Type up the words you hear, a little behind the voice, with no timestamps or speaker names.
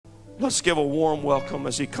Let's give a warm welcome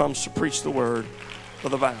as he comes to preach the word of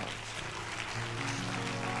the vow.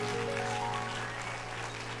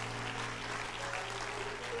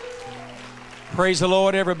 Praise the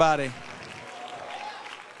Lord, everybody.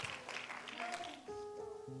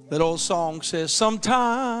 That old song says,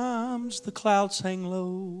 sometimes the clouds hang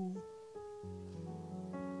low.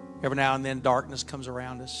 Every now and then darkness comes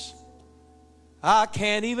around us. I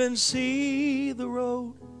can't even see the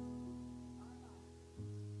road.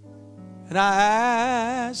 And I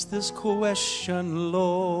ask this question,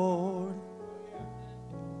 Lord,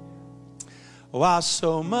 why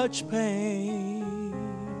so much pain?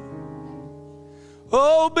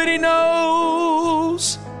 Oh, but He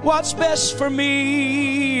knows what's best for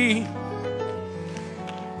me.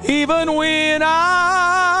 Even when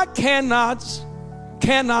I cannot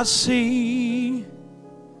see,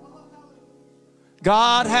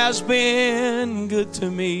 God has been good to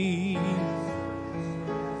me.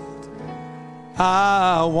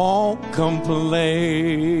 I won't complain,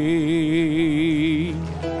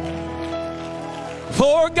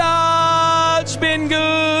 for God's been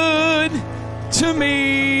good to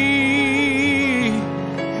me.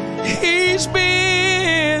 He's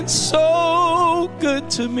been so good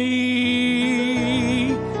to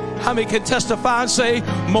me. How many can testify and say,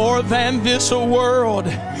 more than this world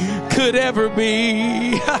could ever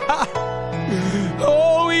be?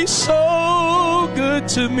 Oh, He's so good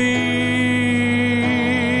to me.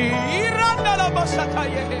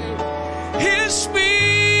 His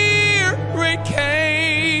Spirit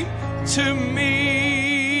came to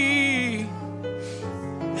me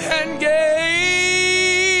and gave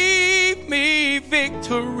me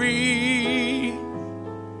victory.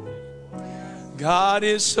 God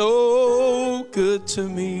is so good to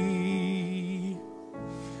me,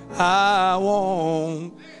 I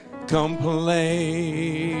won't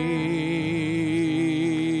complain.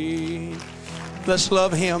 Let's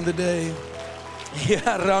love Him today.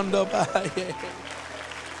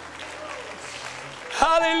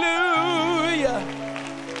 Hallelujah.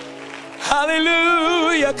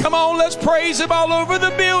 Hallelujah. Come on, let's praise Him all over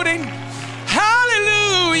the building.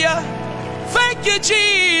 Hallelujah. Thank you,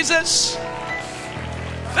 Jesus.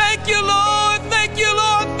 Thank you, Lord. Thank you,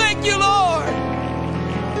 Lord. Thank you, Lord.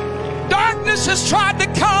 Darkness has tried to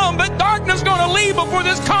come, but darkness is going to leave before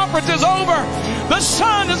this conference is over. The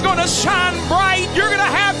sun is going to shine bright. You're going to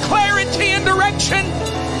have clarity and direction,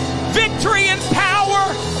 victory and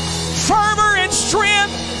power, fervor and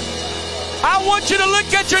strength. I want you to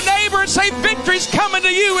look at your neighbor and say, victory's coming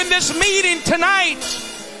to you in this meeting tonight.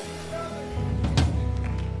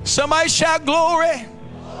 Somebody shout glory.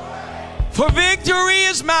 For victory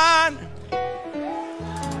is mine.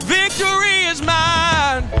 Victory is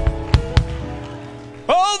mine.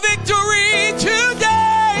 Oh, victory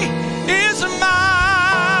today is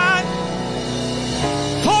mine.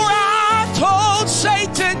 For I told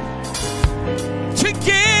Satan to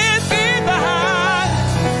get me behind.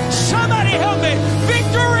 Somebody help me.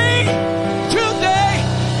 Victory today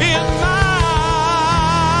is mine.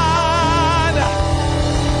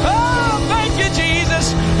 Oh, thank you,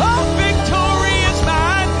 Jesus. Oh, victory is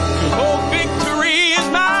mine. Oh, victory is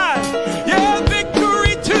mine. Yeah,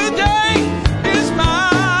 victory today is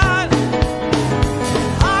mine.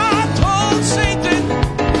 I told Satan,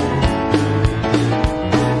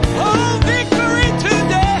 oh, victory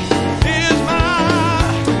today is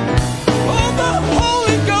mine. Oh, the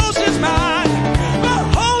Holy Ghost is mine. The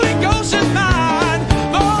Holy Ghost is mine.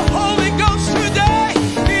 The Holy Ghost today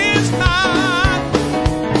is mine.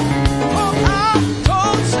 Oh, I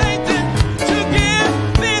told Satan to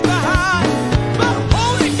give me behind. The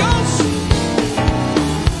Holy Ghost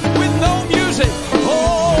with no music.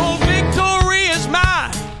 Oh, victory is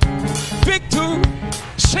mine. Victory.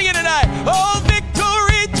 Sing it tonight. Oh,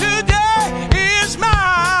 victory today is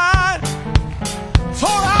mine. For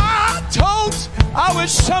I told, I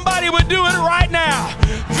wish somebody would do it right now.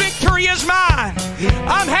 Victory is mine.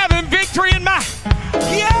 I'm having victory in my,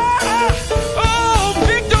 yeah. Oh,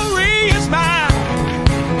 victory is mine.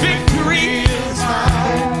 Victory is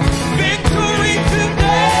mine. Victory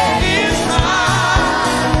today is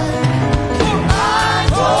mine. For I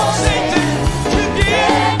told Satan to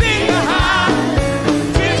get me behind.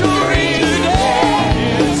 Victory today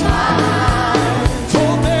is mine.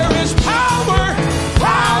 For there is power,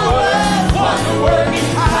 power, wonder-working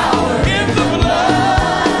power in the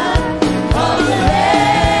blood of the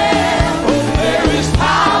Lamb.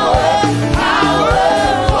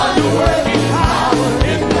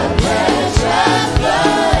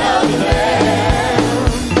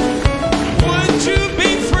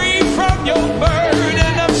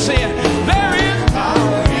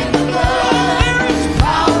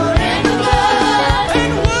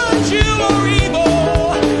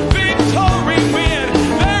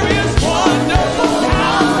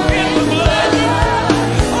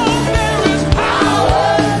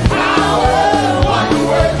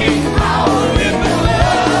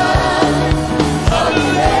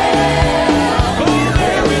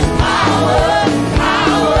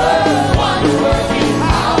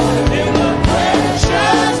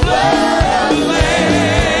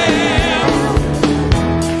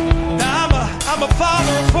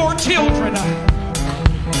 children.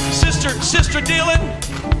 Sister Dylan,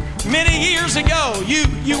 many years ago,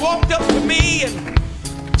 you walked up to me and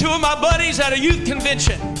two of my buddies at a youth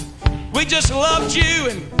convention. We just loved you,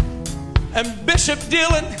 and Bishop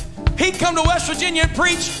Dylan, he'd come to West Virginia and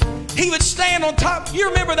preach. He would stand on top. You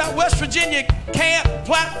remember that West Virginia camp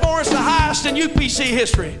platform is the highest in UPC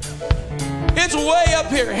history. It's way up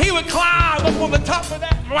here. He would climb up on the top of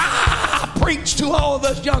that, preach to all of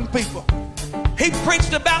us young people. He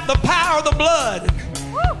preached about the power of the blood.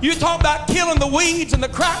 You talk about killing the weeds and the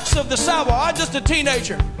cracks of the sidewalk. I'm just a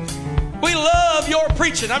teenager. We love your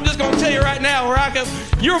preaching. I'm just going to tell you right now where I go.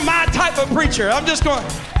 You're my type of preacher. I'm just going,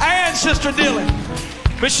 and Sister Dylan.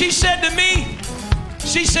 But she said to me,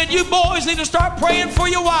 she said, you boys need to start praying for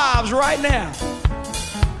your wives right now.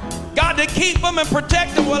 God to keep them and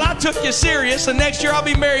protect them. Well, I took you serious, and next year I'll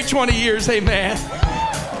be married 20 years. Amen.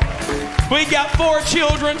 We got 4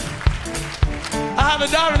 children. I have a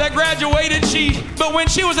daughter that graduated. But when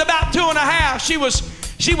she was about 2.5, she was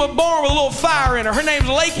born with a little fire in her. Her name's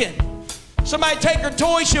Lakin. Somebody take her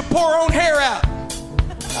toy, she'll pour her own hair out.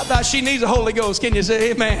 I thought she needs the Holy Ghost. Can you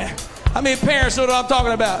say amen? How many parents know what I'm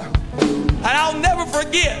talking about? And I'll never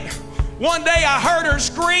forget, one day I heard her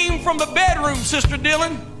scream from the bedroom, Sister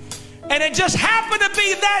Dylan. And it just happened to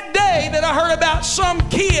be that day that I heard about some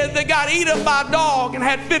kid that got eaten up by a dog and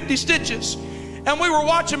had 50 stitches. And we were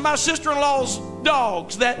watching my sister-in-law's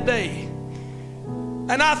dogs that day.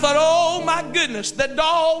 And I thought, oh my goodness, the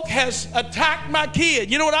dog has attacked my kid.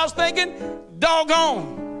 You know what I was thinking?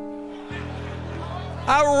 Doggone.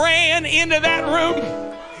 I ran into that room.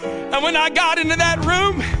 And when I got into that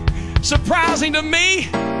room, surprising to me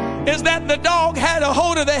is that the dog had a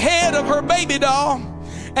hold of the head of her baby doll,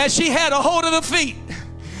 and she had a hold of the feet.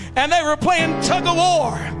 And they were playing tug of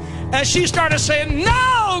war. And she started saying,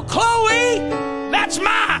 no, Chloe, that's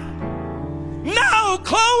mine. No,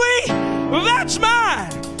 Chloe, that's mine.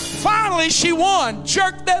 Finally, she won.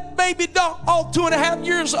 Jerked that baby dog, all 2.5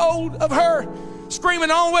 years old of her, screaming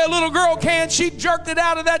the only way a little girl can. She jerked it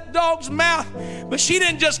out of that dog's mouth. But she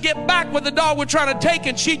didn't just get back what the dog was trying to take,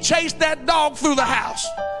 and she chased that dog through the house.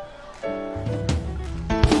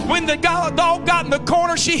 When the dog got in the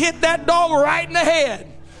corner, she hit that dog right in the head.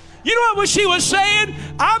 You know what she was saying?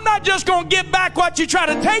 I'm not just going to get back what you try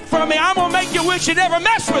to take from me. I'm going to make you wish you never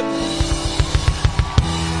messed with me.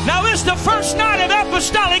 Now, it's the first night of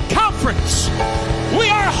Apostolic Conference. We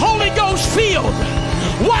are Holy Ghost filled,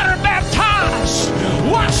 water baptized,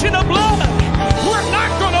 washing of blood. We're not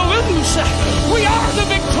going to lose. We are the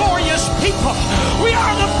victorious people. We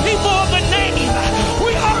are the people of the name.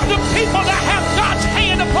 We are the people that have God's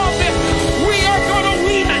hand upon them. We are going to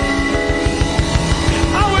win.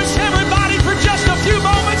 I wish everybody for just a few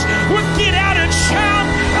moments would get out and shout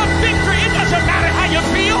a victory. It doesn't matter how you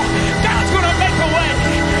feel. God's going to make a way.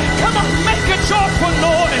 Come on, make a joyful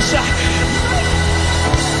noise.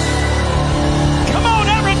 Come on,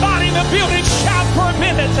 everybody in the building, shout for a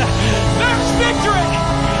minute. There's victory.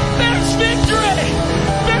 There's victory.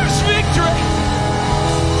 There's victory.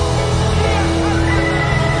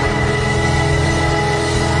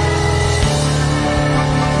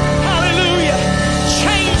 Hallelujah.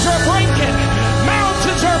 Chains are breaking.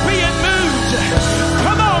 Mountains are being moved.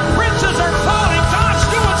 Come on, princes are falling. God's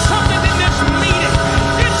doing something in this meeting.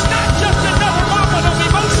 It's not just another moment of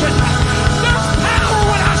emotion. There's power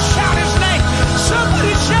when I shout his name.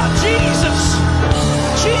 Somebody shout Jesus.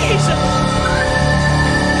 Jesus.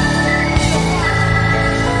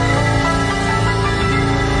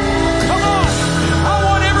 Come on. I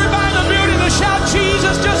want everybody in the building to shout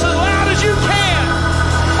Jesus just as loud as you can.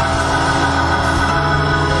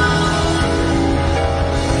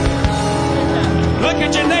 Look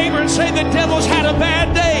at your neighbor and say, the devil's had a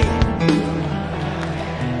bad day.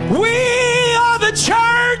 We are the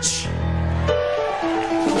church.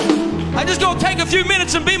 I'm just going to take a few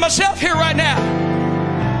minutes and be myself here right now.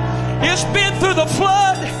 It's been through the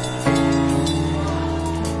flood.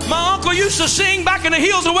 My uncle used to sing back in the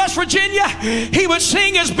hills of West Virginia. He would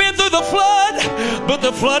sing, it's been through the flood, but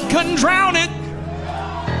the flood couldn't drown it.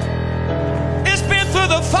 It's been through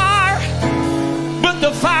the fire, but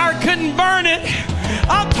the fire couldn't burn it.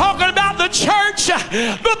 I'm talking about the church,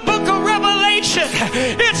 the book of Revelation.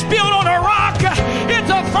 It's built on a rock. It's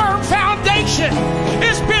a firm foundation.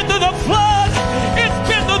 It's been through the flood. It's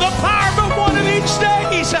been through the fire, but one of these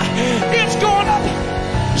days, it's going up.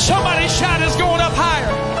 Somebody shout, it's going up higher.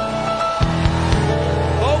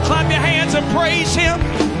 Oh, clap your hands and praise him.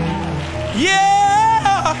 Yeah.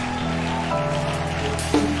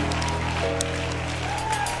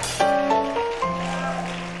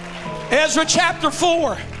 Ezra chapter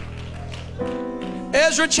 4.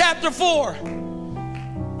 Ezra chapter 4.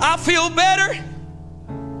 I feel better.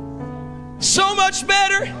 So much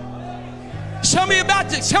better. Some of you about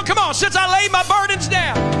to, so come on, since I laid my burdens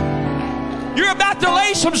down, you're about to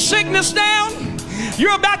lay some sickness down.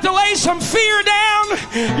 You're about to lay some fear down.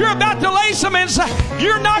 You're about to lay some anxiety.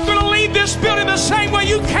 You're not going to leave this building the same way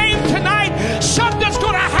you came tonight. Something's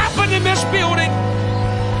going to happen in this building.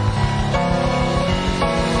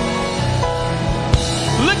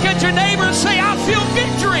 Look at your neighbor and say, I feel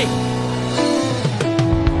victory.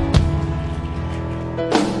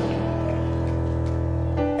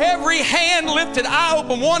 Every hand lifted, I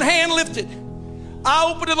open. One hand lifted. I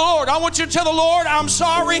open to the Lord. I want you to tell the Lord, I'm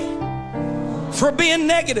sorry for being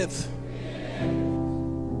negative.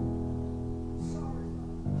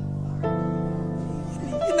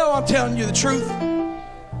 You know I'm telling you the truth.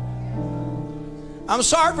 I'm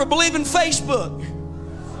sorry for believing Facebook.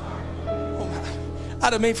 I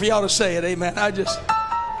didn't mean for y'all to say it, amen. I'm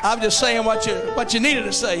just saying what you needed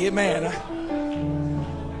to say, amen.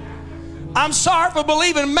 I'm sorry for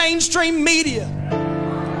believing mainstream media.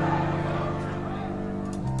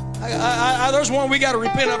 There's one we got to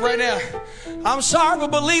repent of right now. I'm sorry for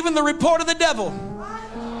believing the report of the devil.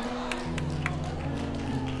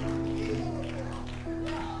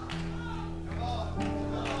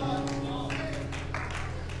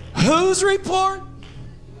 Whose report?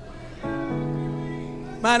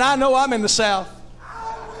 Man, I know I'm in the South.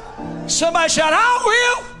 Somebody shout,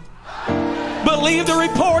 I will believe the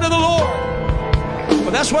report of the Lord.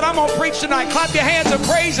 Well, that's what I'm going to preach tonight. Clap your hands and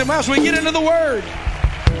praise Him as we get into the Word.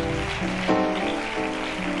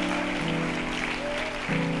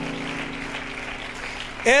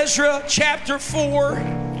 Ezra chapter 4,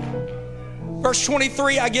 verse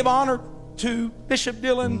 23. I give honor to Bishop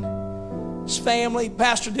Dillon's family.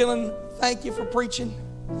 Pastor Dillon, thank you for preaching.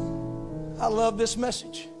 I love this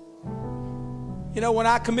message. You know, when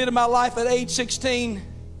I committed my life at age 16,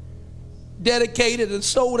 dedicated and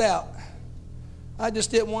sold out, I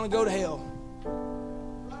just didn't want to go to hell.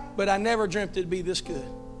 But I never dreamt it'd be this good.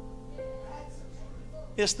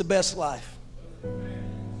 It's the best life.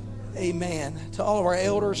 Amen. To all of our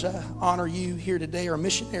elders, I honor you here today, our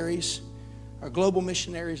missionaries, our global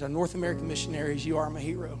missionaries, our North American missionaries. You are my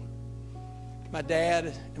hero. My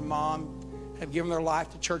dad and mom have given their life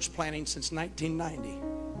to church planting since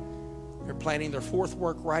 1990. They're planting their fourth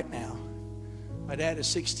work right now. My dad is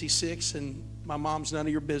 66 and my mom's none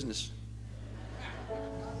of your business.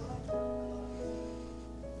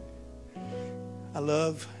 I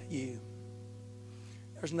love you.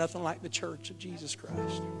 There's nothing like the church of Jesus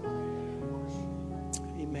Christ.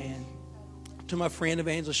 Amen. To my friend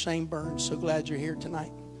Evangelist Shane Burns, so glad you're here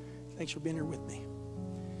tonight. Thanks for being here with me.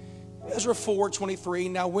 Ezra 4:23.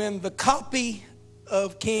 Now when the copy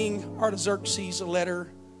of King Artaxerxes'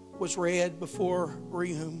 letter was read before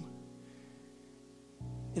Rehum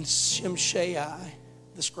and Shimshai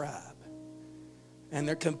the scribe and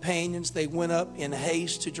their companions, they went up in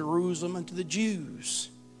haste to Jerusalem and to the Jews.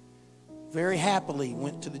 Very happily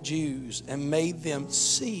went to the Jews and made them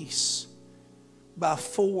cease by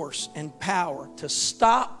force and power to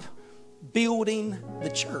stop building the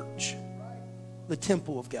church, the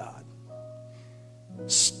temple of God.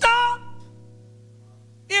 Stop!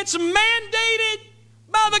 It's mandated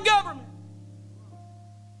by the government.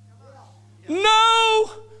 No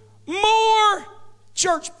more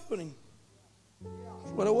church building.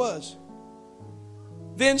 That's what it was.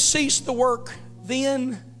 Then ceased the work.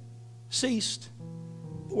 Then ceased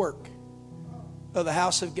the work of the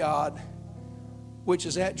house of God, which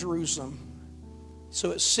is at Jerusalem.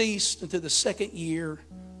 So it ceased until the second year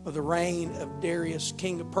of the reign of Darius,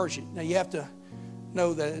 king of Persia. Now you have to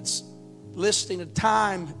know that it's listing the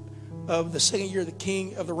time of the second year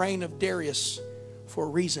of the reign of Darius for a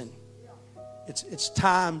reason. It's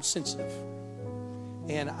time sensitive.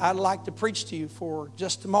 And I'd like to preach to you for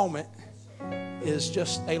just a moment is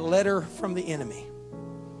just a letter from the enemy.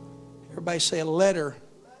 Everybody say a letter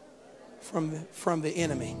from the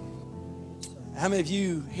enemy. How many of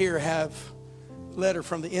you here have a letter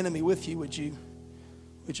from the enemy with you? Would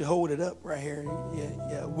you hold it up right here?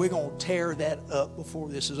 Yeah. We're going to tear that up before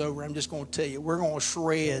this is over. I'm just going to tell you, we're going to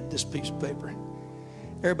shred this piece of paper.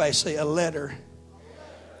 Everybody say a letter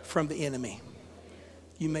from the enemy.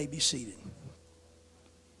 You may be seated.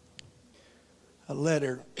 A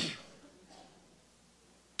letter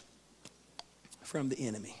from the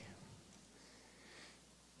enemy.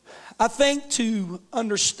 I think to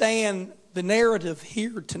understand the narrative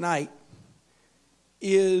here tonight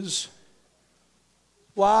is,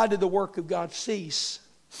 why did the work of God cease?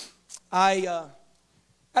 At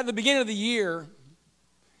the beginning of the year,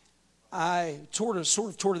 toward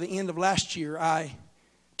the end of last year, I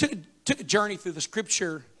took a journey through the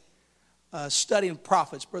scripture studying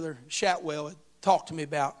prophets. Brother Shatwell had talked to me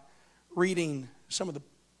about reading some of the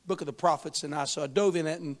book of the prophets, and so I dove in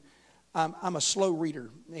it, and I'm a slow reader,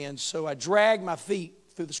 and so I dragged my feet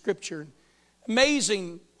through the Scripture.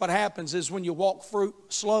 Amazing what happens is when you walk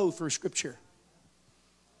slow through Scripture.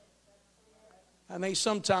 I think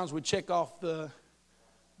sometimes we check off the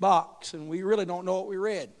box and we really don't know what we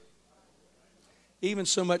read. Even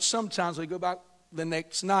so much, sometimes we go back the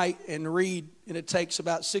next night and read, and it takes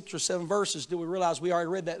about 6 or 7 verses till we realize we already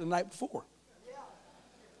read that the night before.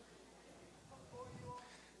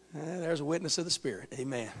 There's a witness of the Spirit.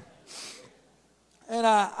 Amen. And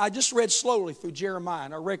I just read slowly through Jeremiah,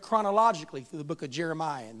 and I read chronologically through the book of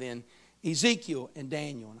Jeremiah, and then Ezekiel and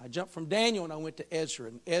Daniel. And I jumped from Daniel and I went to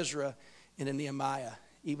Ezra into Nehemiah,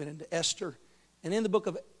 even into Esther. And in the book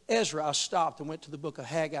of Ezra, I stopped and went to the book of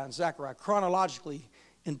Haggai and Zechariah, chronologically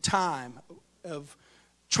in time of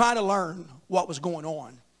trying to learn what was going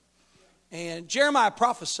on. And Jeremiah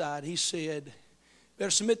prophesied. He said,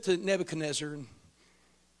 better submit to Nebuchadnezzar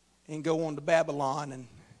and go on to Babylon, and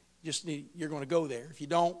you're going to go there. If you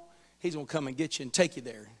don't, he's going to come and get you and take you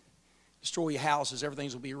there. Destroy your houses,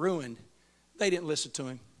 everything's going to be ruined. They didn't listen to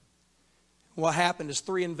him. What happened is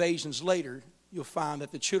 3 invasions later, you'll find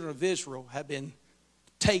that the children of Israel have been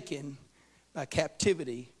taken by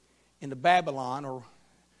captivity into Babylon, or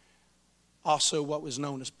also what was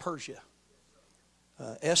known as Persia.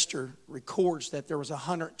 Esther records that there was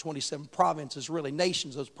 127 provinces, really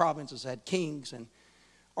nations. Those provinces had kings, and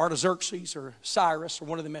Artaxerxes or Cyrus or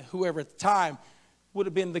one of them, whoever at the time, would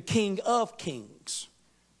have been the king of kings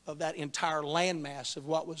of that entire landmass of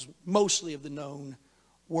what was mostly of the known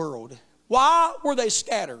world. Why were they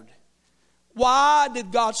scattered? Why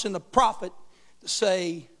did God send a prophet to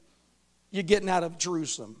say, you're getting out of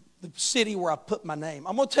Jerusalem, the city where I put my name?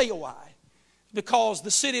 I'm going to tell you why. Because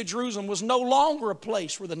the city of Jerusalem was no longer a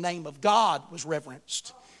place where the name of God was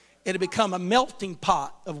reverenced. It had become a melting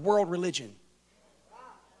pot of world religion.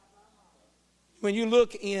 When you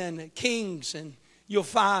look in Kings, and you'll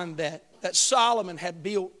find that Solomon had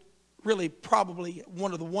built really probably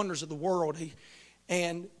one of the wonders of the world.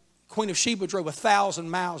 And Queen of Sheba drove 1,000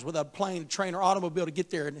 miles with a plane, train, or automobile to get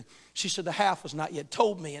there. And she said the half was not yet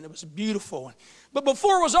told me, and it was beautiful. But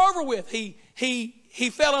before it was over with, he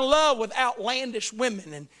fell in love with outlandish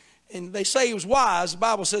women. And they say he was wise. The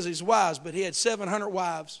Bible says he's wise, but he had 700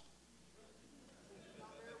 wives.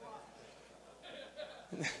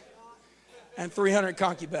 And 300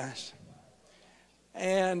 concubines.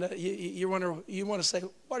 And you want to say,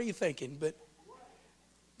 what are you thinking? But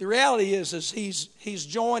the reality is he's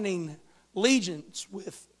joining legions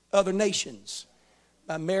with other nations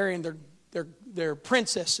by marrying their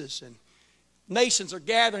princesses, and nations are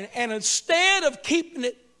gathering. And instead of keeping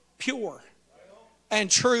it pure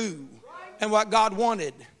and true and what God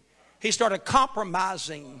wanted, he started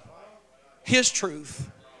compromising his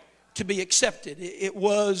truth to be accepted. It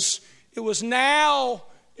was now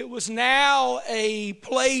a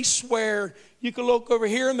place where you can look over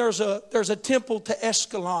here, and there's a temple to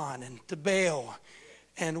Escalon and to Baal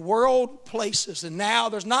and world places. And now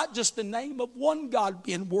there's not just the name of one God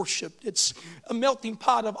being worshipped. It's a melting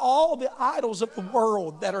pot of all the idols of the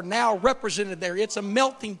world that are now represented there. It's a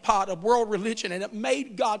melting pot of world religion, and it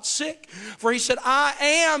made God sick. For he said, I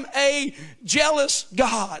am a jealous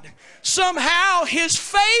God. Somehow his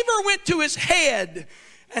favor went to his head,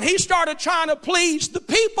 and he started trying to please the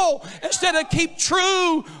people instead of keep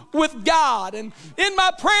true with God. And in my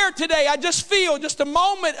prayer today, I just feel just a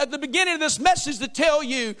moment at the beginning of this message to tell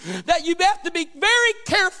you that you have to be very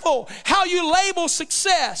careful how you label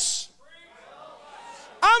success.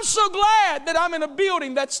 I'm so glad that I'm in a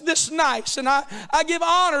building that's this nice, and I give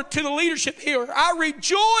honor to the leadership here. I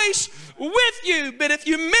rejoice with you, but if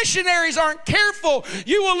you missionaries aren't careful,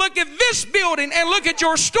 you will look at this building and look at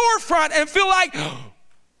your storefront and feel like,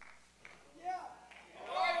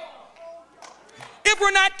 if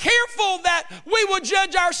we're not careful, that we will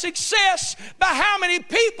judge our success by how many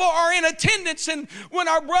people are in attendance. And when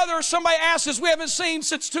our brother or somebody asks us, we haven't seen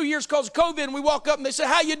since 2 years because of COVID, and we walk up and they say,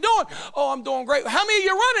 how you doing? Oh, I'm doing great. How many of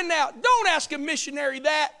you running now? Don't ask a missionary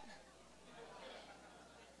that.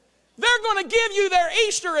 They're going to give you their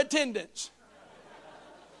Easter attendance,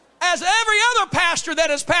 as every other pastor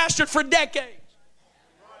that has pastored for decades.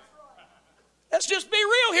 Let's just be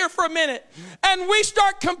real here for a minute. And we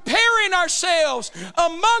start comparing ourselves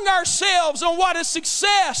among ourselves on what is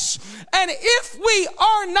success. And if we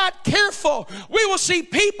are not careful, we will see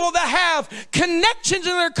people that have connections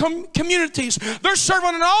in their communities. They're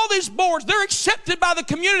serving on all these boards. They're accepted by the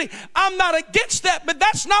community. I'm not against that, but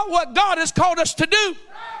that's not what God has called us to do.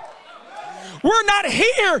 We're not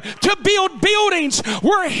here to build buildings.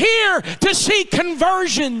 We're here to see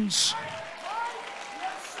conversions.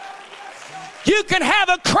 You can have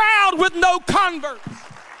a crowd with no converts.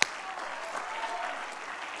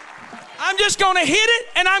 I'm just going to hit it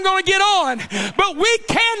and I'm going to get on. But we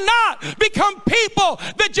cannot become people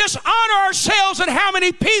that just honor ourselves and how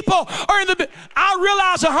many people are in the... I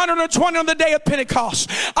realize 120 on the day of Pentecost.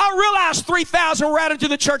 I realize 3,000 were added to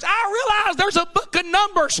the church. I realize there's a book of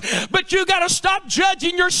Numbers. But you got to stop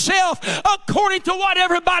judging yourself according to what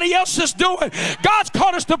everybody else is doing. God's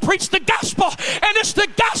called us to preach the gospel. And it's the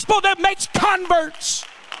gospel that makes converts.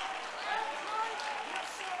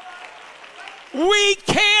 We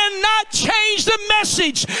cannot change the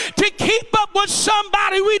message to keep up with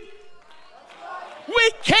somebody. We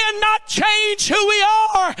cannot change who we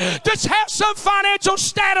are to have some financial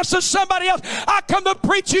status of somebody else. I come to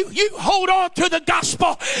preach you. You hold on to the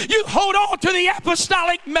gospel. You hold on to the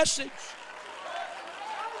apostolic message.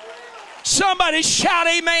 Somebody shout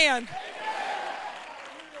amen.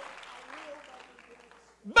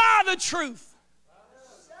 Buy the truth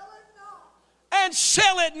and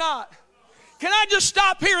sell it not. Can I just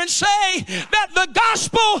stop here and say that the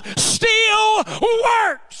gospel still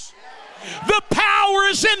works? The power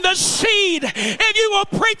is in the seed. If you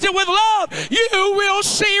will preach it with love, you will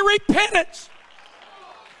see repentance.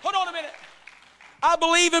 Hold on a minute. I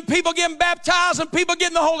believe in people getting baptized and people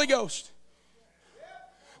getting the Holy Ghost.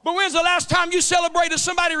 But when's the last time you celebrated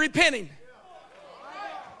somebody repenting?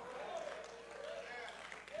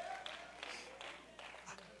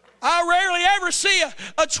 I rarely ever see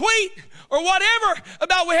a tweet or whatever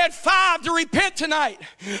about we had 5 to repent tonight.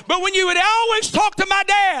 But when you would always talk to my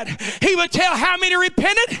dad, he would tell how many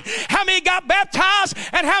repented, how many got baptized,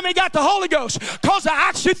 and how many got the Holy Ghost. Because the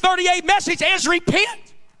Acts 2:38 message is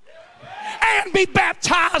repent and be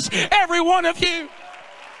baptized, every one of you.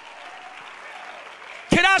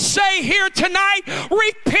 Can I say here tonight,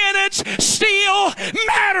 repentance still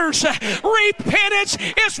matters. Repentance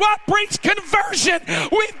is what brings conversion.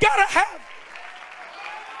 We've got to have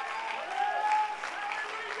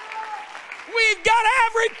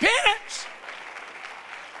repentance.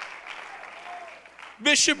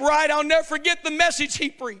 Bishop Wright, I'll never forget the message he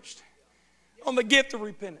preached on the gift of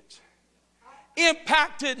repentance.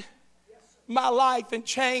 Impacted my life and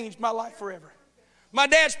changed my life forever. My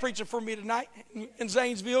dad's preaching for me tonight in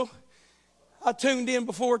Zanesville. I tuned in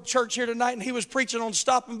before church here tonight, and he was preaching on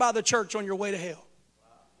stopping by the church on your way to hell.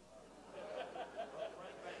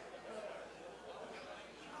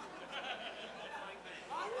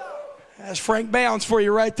 That's Frank Bounds for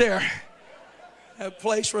you right there. That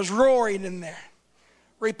place was roaring in there.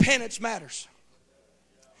 Repentance matters.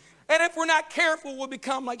 And if we're not careful, we'll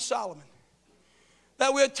become like Solomon.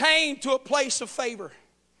 That we attain to a place of favor.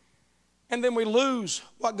 And then we lose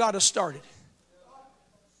what God has started.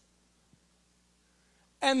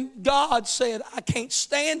 And God said, I can't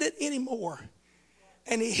stand it anymore.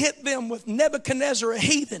 And he hit them with Nebuchadnezzar, a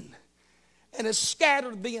heathen, and has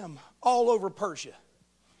scattered them all over Persia.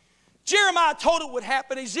 Jeremiah told it would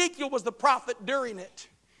happen. Ezekiel was the prophet during it.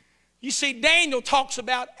 You see, Daniel talks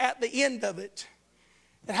about at the end of it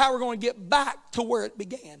and how we're going to get back to where it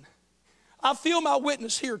began. I feel my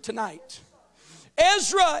witness here tonight.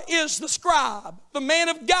 Ezra is the scribe, the man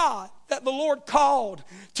of God that the Lord called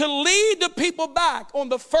to lead the people back on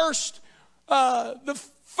the first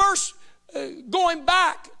going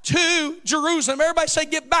back to Jerusalem. Everybody say,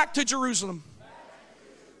 get back to Jerusalem.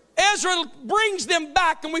 Ezra brings them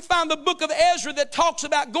back, and we find the book of Ezra that talks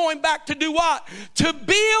about going back to do what? To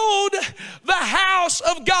build the house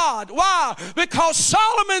of God. Why? Because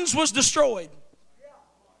Solomon's was destroyed.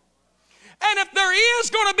 And if there is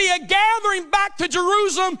going to be a gathering back to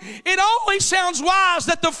Jerusalem, it only sounds wise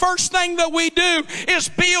that the first thing that we do is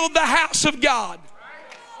build the house of God.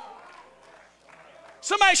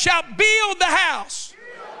 Somebody shout, build the house.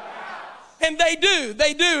 And they do,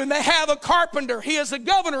 and they have a carpenter. He is a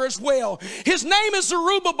governor as well. His name is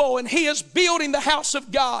Zerubbabel, and he is building the house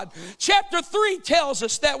of God. Chapter 3 tells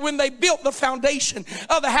us that when they built the foundation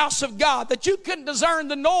of the house of God, that you couldn't discern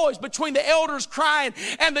the noise between the elders crying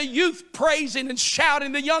and the youth praising and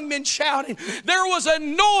shouting, the young men shouting. There was a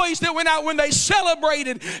noise that went out when they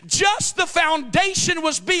celebrated. Just the foundation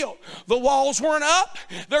was built. The walls weren't up.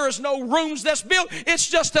 There is no rooms that's built. It's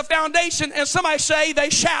just a foundation. And somebody say they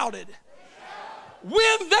shouted.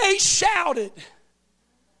 When they shouted,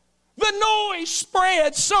 the noise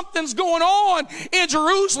spread. Something's going on in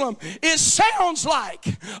Jerusalem. It sounds like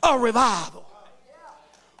a revival.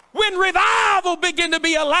 When revival begin to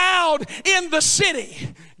be allowed in the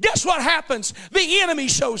city, guess what happens? The enemy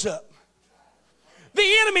shows up.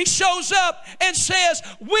 The enemy shows up and says,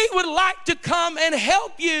 we would like to come and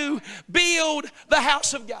help you build the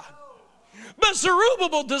house of God. But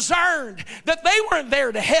Zerubbabel discerned that they weren't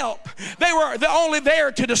there to help. They were only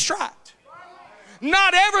there to distract.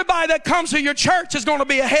 Not everybody that comes to your church is going to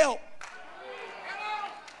be a help.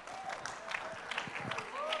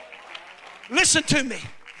 Listen to me.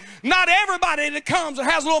 Not everybody that comes and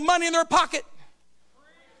has a little money in their pocket,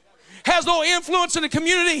 has a little influence in the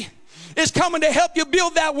community, is coming to help you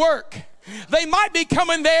build that work. They might be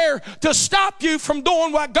coming there to stop you from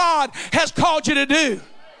doing what God has called you to do.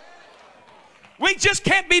 We just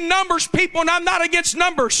can't be numbers people, and I'm not against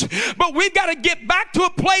numbers, but we've got to get back to a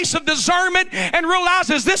place of discernment and realize,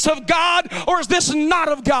 is this of God or is this not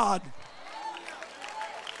of God?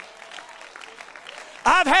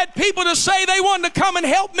 I've had people to say they wanted to come and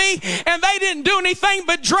help me, and they didn't do anything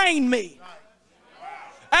but drain me.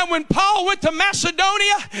 And when Paul went to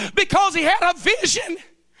Macedonia, because he had a vision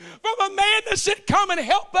from a man that said, come and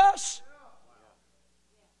help us.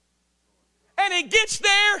 And he gets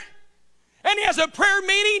there, and he has a prayer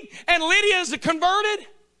meeting, and Lydia is converted.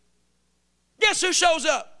 Guess who shows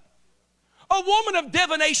up? A woman of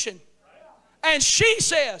divination. And she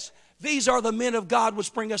says, these are the men of God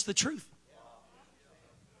which bring us the truth.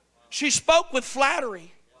 She spoke with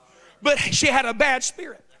flattery, but she had a bad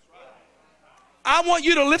spirit. I want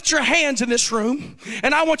you to lift your hands in this room,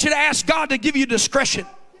 and I want you to ask God to give you discretion.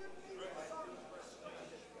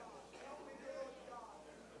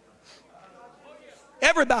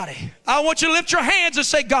 Everybody, I want you to lift your hands and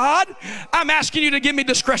say, God, I'm asking you to give me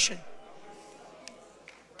discretion.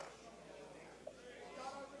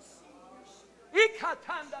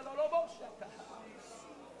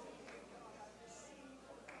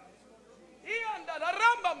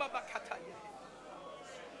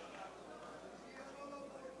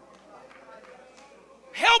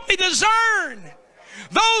 Help me discern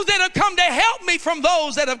those that have come to help me from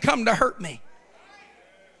those that have come to hurt me.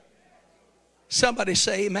 Somebody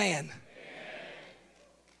say amen.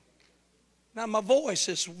 Now my voice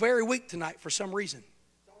is very weak tonight for some reason.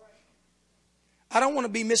 I don't want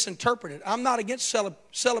to be misinterpreted. I'm not against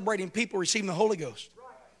celebrating people receiving the Holy Ghost.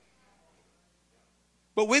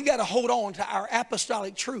 But we've got to hold on to our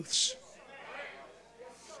apostolic truths.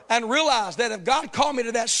 And realize that if God called me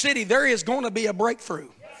to that city, there is going to be a breakthrough.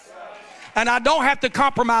 And I don't have to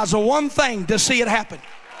compromise on one thing to see it happen.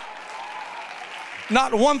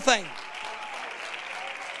 Not one thing.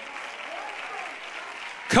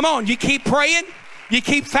 Come on, you keep praying, you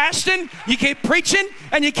keep fasting, you keep preaching,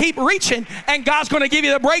 and you keep reaching, and God's going to give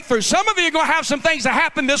you the breakthrough. Some of you are going to have some things that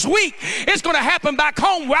happen this week. It's going to happen back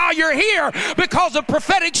home while you're here, because the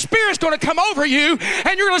prophetic spirit's going to come over you,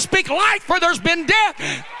 and you're going to speak life where there's been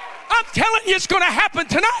death. I'm telling you, it's going to happen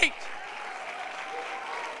tonight.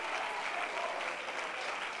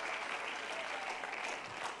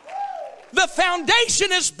 The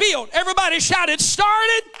foundation is built. Everybody shout, it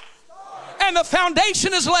started. And the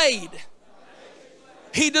foundation is laid.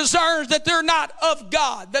 He discerns that they're not of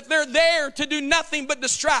God, that they're there to do nothing but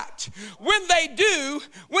distract. When they do,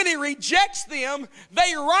 when he rejects them,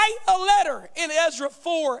 they write a letter in Ezra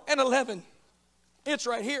 4:11. It's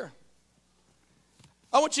right here.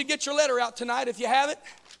 I want you to get your letter out tonight if you have it.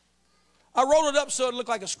 I rolled it up so it looked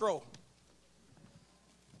like a scroll.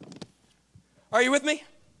 Are you with me?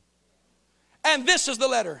 And this is the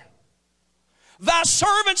letter. Thy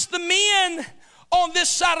servants, the men on this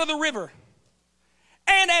side of the river,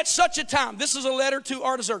 and at such a time, this is a letter to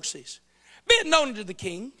Artaxerxes, be it known unto the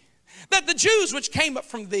king, that the Jews which came up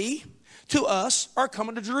from thee to us are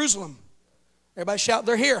coming to Jerusalem. Everybody shout,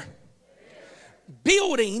 they're here.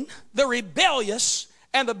 Building the rebellious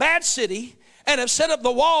and the bad city, and have set up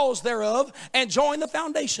the walls thereof, and joined the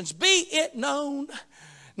foundations. Be it known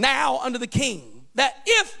now unto the king, that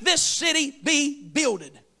if this city be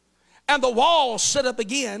builded, and the walls set up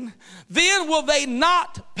again, then will they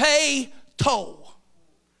not pay toll,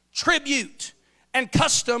 tribute, and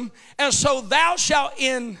custom, and so thou shalt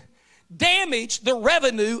damage the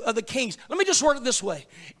revenue of the kings. Let me just word it this way.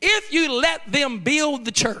 If you let them build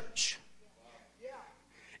the church,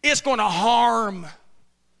 it's going to harm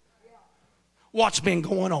what's been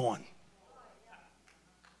going on.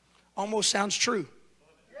 Almost sounds true.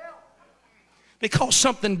 Because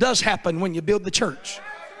something does happen when you build the church.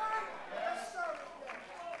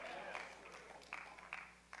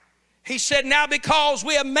 He said, now because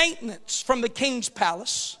we have maintenance from the king's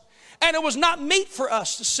palace, and it was not meet for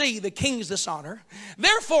us to see the king's dishonor,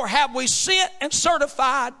 therefore have we sent and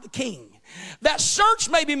certified the king, that search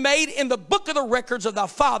may be made in the book of the records of thy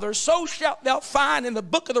fathers, so shalt thou find in the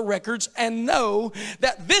book of the records, and know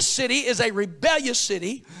that this city is a rebellious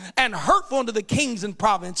city and hurtful unto the kings and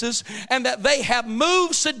provinces, and that they have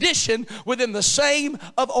moved sedition within the same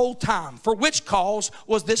of old time, for which cause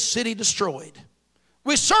was this city destroyed.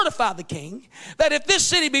 We certify the king that if this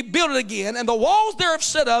city be built again and the walls thereof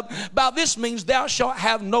set up, by this means thou shalt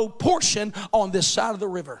have no portion on this side of the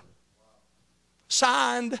river.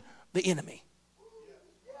 Signed, the enemy.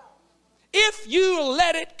 If you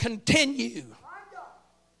let it continue,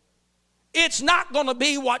 it's not going to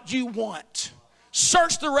be what you want.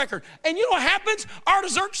 Search the record. And you know what happens?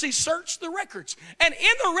 Artaxerxes searched the records. And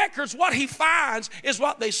in the records, what he finds is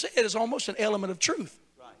what they said is almost an element of truth.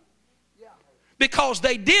 Because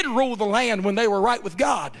they did rule the land when they were right with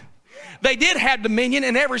God. They did have dominion,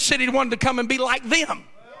 and every city wanted to come and be like them.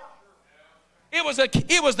 It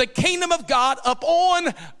was the kingdom of God upon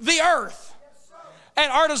the earth.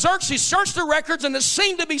 And Artaxerxes searched the records, and it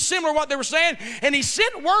seemed to be similar to what they were saying. And he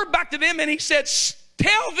sent word back to them, and he said,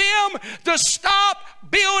 tell them to stop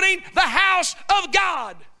building the house of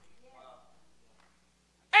God.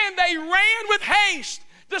 And they ran with haste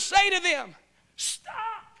to say to them, stop.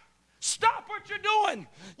 Stop what you're doing.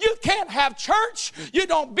 You can't have church. You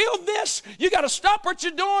don't build this. You got to stop what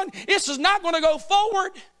you're doing. This is not going to go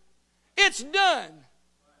forward. It's done.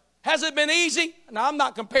 Has it been easy? Now, I'm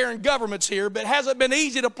not comparing governments here, but has it been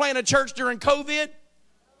easy to plant a church during COVID?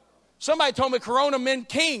 Somebody told me Corona meant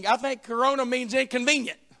king. I think Corona means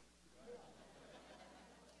inconvenient.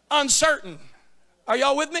 Uncertain. Are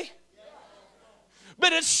y'all with me?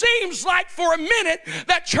 But it seems like for a minute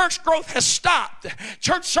that church growth has stopped.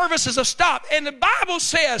 Church services have stopped. And the Bible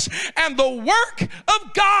says, and the work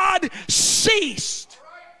of God ceased.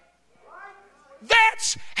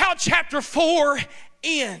 That's how chapter 4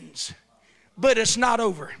 ends. But it's not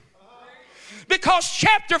over. Because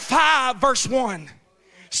chapter 5 verse 1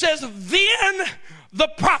 says, then the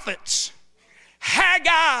prophets,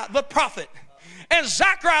 Haggai the prophet, and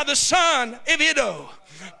Zechariah the son of Iddo,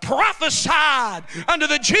 prophesied unto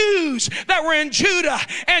the Jews that were in Judah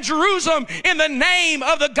and Jerusalem in the name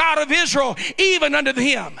of the God of Israel, even unto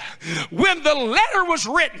him. When the letter was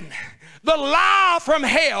written, the lie from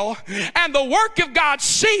hell, and the work of God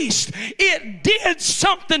ceased, it did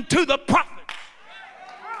something to the prophets.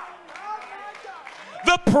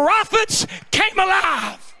 The prophets came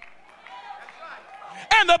alive.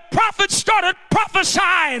 And the prophets started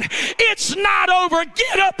prophesying, it's not over.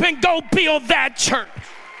 Get up and go build that church.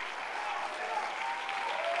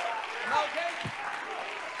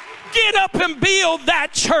 Get up and build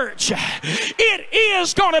that church. It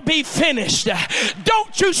is going to be finished.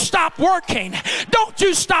 Don't you stop working. Don't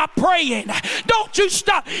you stop praying. Don't you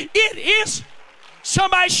stop. It is.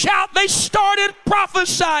 Somebody shout, they started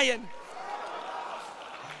prophesying.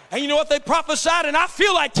 And you know what they prophesied? And I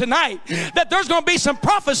feel like tonight that there's going to be some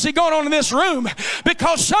prophecy going on in this room,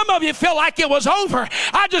 because some of you feel like it was over.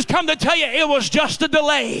 I just come to tell you it was just a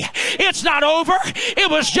delay. It's not over.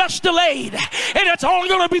 It was just delayed. And it's only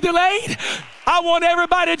going to be delayed. I want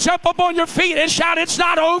everybody to jump up on your feet and shout, it's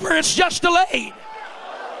not over. It's just delayed.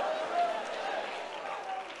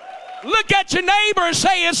 Look at your neighbor and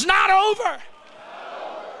say, it's not over.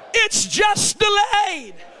 It's just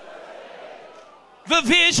delayed. The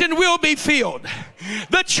vision will be filled.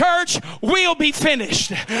 The church will be finished.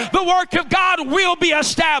 The work of God will be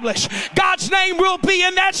established. God's name will be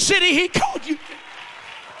in that city he called you.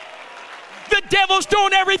 The devil's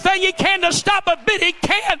doing everything he can to stop it, but he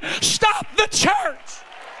can't stop the church.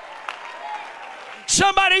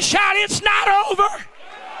 Somebody shout, it's not over.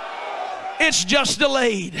 It's just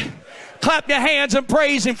delayed. Clap your hands and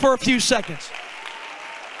praise him for a few seconds.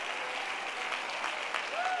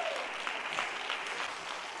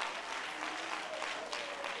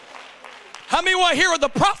 How many want to hear what the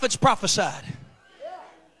prophets prophesied?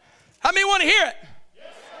 How many want to hear it?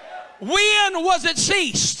 When was it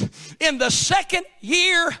ceased? In the 2nd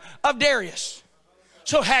year of Darius.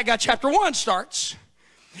 So Haggai chapter 1 starts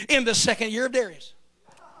in the 2nd year of Darius.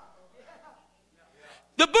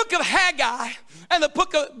 The book of Haggai and the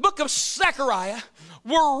book of Zechariah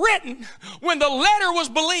were written when the letter was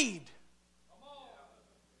believed.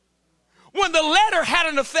 When the letter had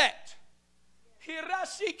an effect.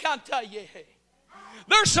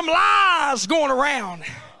 There's some lies going around.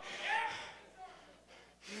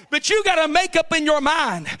 But you got to make up in your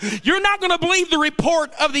mind. You're not going to believe the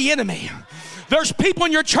report of the enemy. There's people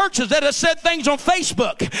in your churches that have said things on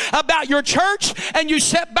Facebook about your church, and you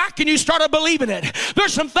sat back and you started believing it.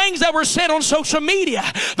 There's some things that were said on social media.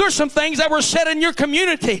 There's some things that were said in your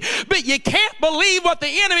community, but you can't believe what the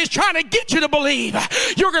enemy is trying to get you to believe.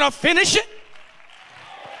 You're going to finish it.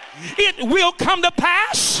 It will come to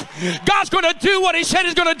pass. God's going to do what he said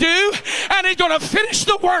he's going to do, and he's going to finish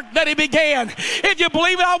the work that he began. If you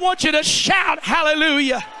believe it, I want you to shout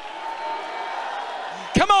hallelujah.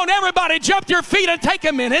 Come on, everybody, jump to your feet and take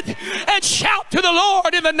a minute and shout to the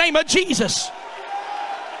Lord in the name of Jesus.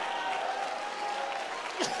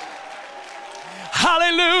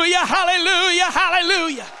 Hallelujah, hallelujah,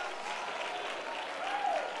 hallelujah.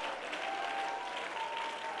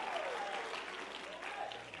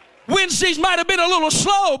 Wednesdays might have been a little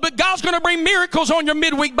slow, but God's going to bring miracles on your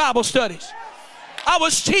midweek Bible studies. I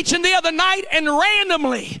was teaching the other night and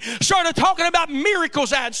randomly started talking about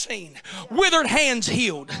miracles I'd seen. Withered hands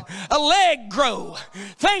healed, a leg grow,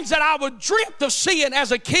 things that I would dreamt of seeing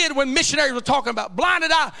as a kid when missionaries were talking about.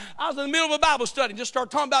 Blinded eye. I was in the middle of a Bible study and just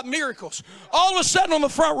started talking about miracles. All of a sudden on the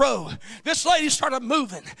front row, this lady started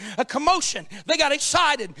moving, a commotion. They got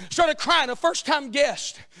excited, started crying, a first-time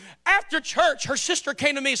guest. After church, her sister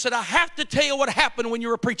came to me and said, I have to tell you what happened when you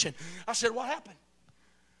were preaching. I said, what happened?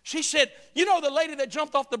 She said, you know the lady that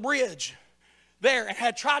jumped off the bridge there and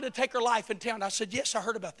had tried to take her life in town? I said, yes, I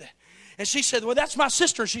heard about that. And she said, well, that's my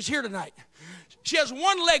sister. She's here tonight. She has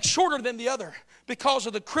one leg shorter than the other because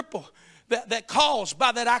of the cripple that caused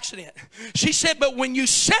by that accident. She said, but when you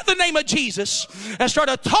said the name of Jesus and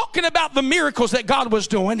started talking about the miracles that God was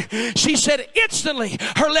doing, she said instantly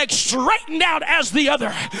her leg straightened out as the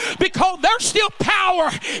other, because there's still power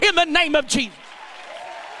in the name of Jesus.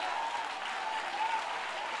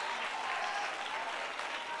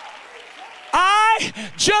 I,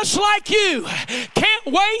 just like you, can't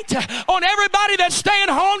wait on everybody that's staying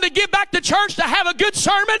home to get back to church to have a good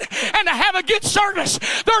sermon and to have a good service.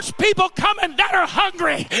 There's people coming that are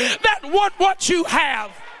hungry, that want what you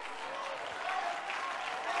have.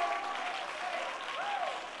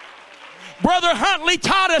 Brother Huntley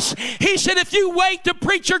taught us, he said, if you wait to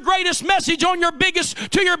preach your greatest message on your biggest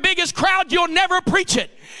crowd, you'll never preach it.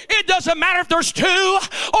 It doesn't matter if there's 2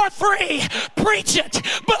 or 3. Preach it,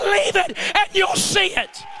 believe it, and you'll see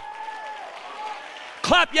it.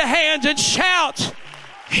 Clap your hands and shout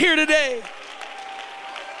here today.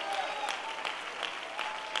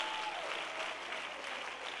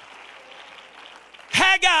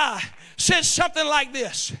 Haggai says something like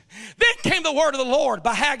this. Then came the word of the Lord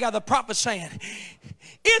by Haggai the prophet, saying,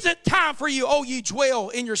 is it time for you, O ye dwell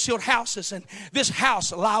in your sealed houses, and this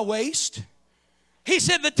house lie waste? He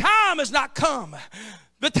said, the time has not come.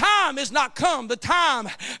 The time is not come. The time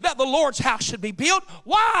that the Lord's house should be built.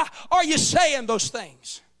 Why are you saying those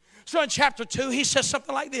things? So in chapter 2, he says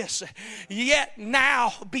something like this. Yet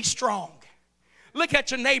now be strong. Look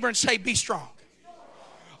at your neighbor and say, be strong.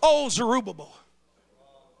 Oh, Zerubbabel,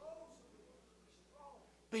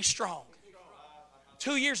 be strong.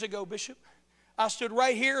 2 years ago, Bishop, I stood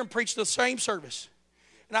right here and preached the same service.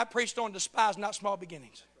 And I preached on despise not small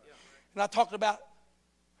beginnings. And I talked about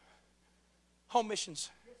home missions,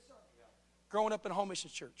 growing up in a home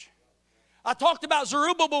missions church. I talked about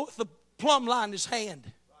Zerubbabel with the plumb line in his hand.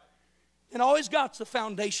 And all he's got's the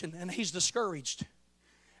foundation, and he's discouraged.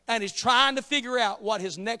 And he's trying to figure out what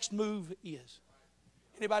his next move is.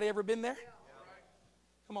 Anybody ever been there?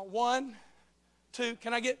 Come on, 1, 2.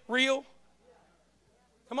 Can I get real?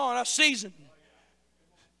 Come on, I'm seasoned.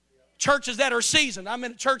 Churches that are seasoned. I'm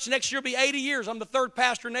in a church next year will be 80 years. I'm the 3rd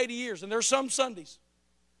pastor in 80 years. And there's some Sundays.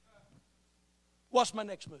 What's my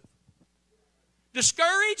next move?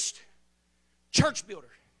 Discouraged, church builder.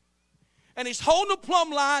 And he's holding a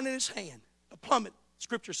plumb line in his hand. A plummet,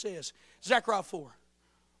 Scripture says. Zechariah 4.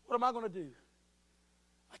 What am I going to do?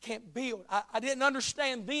 I can't build. I didn't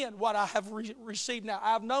understand then what I have received now.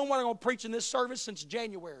 I've known what I'm going to preach in this service since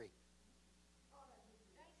January.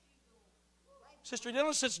 Sister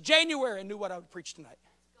Dylan, since January I knew what I would preach tonight.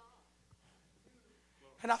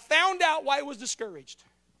 And I found out why he was discouraged.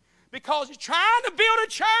 Because he's trying to build a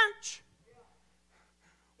church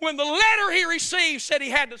when the letter he received said he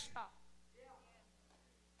had to stop.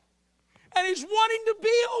 And he's wanting to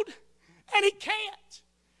build and he can't.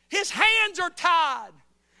 His hands are tied.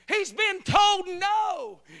 He's been told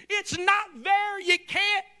no. It's not there. You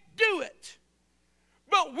can't do it.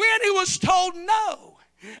 But when he was told no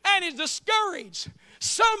and he's discouraged,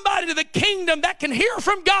 somebody to the kingdom that can hear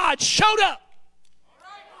from God showed up.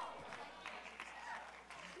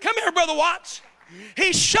 Come here, Brother Watts.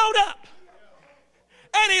 He showed up.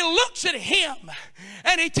 And he looks at him.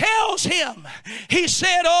 And he tells him. He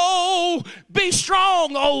said, oh, be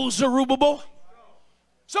strong, oh Zerubbabel.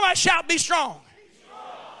 Somebody shout, be strong.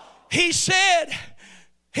 He said,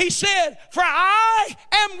 for I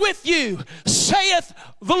am with you, saith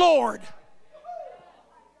the Lord.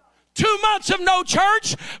 2 months of no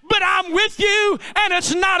church, but I'm with you and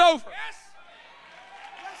it's not over.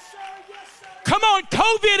 Come on,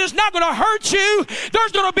 COVID is not going to hurt you.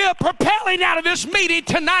 There's going to be a propelling out of this meeting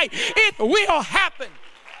tonight. It will happen.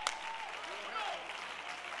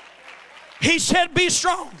 He said, be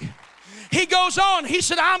strong. He goes on. He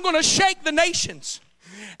said, I'm going to shake the nations,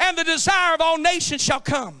 and the desire of all nations shall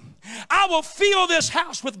come. I will fill this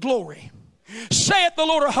house with glory, saith the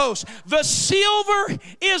Lord of hosts. The silver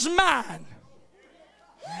is mine,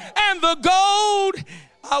 and the gold,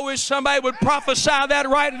 I wish somebody would prophesy that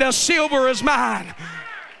right. The silver is mine.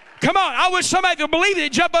 Come on, I wish somebody could believe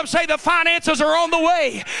it. Jump up and say the finances are on the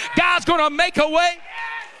way. God's going to make a way.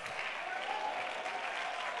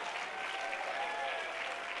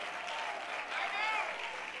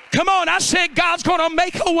 Come on, I said God's going to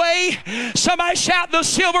make a way. Somebody shout, the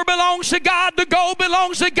silver belongs to God, the gold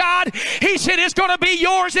belongs to God. He said it's going to be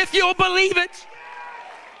yours if you'll believe it.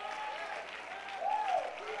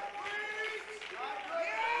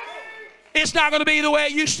 It's not going to be the way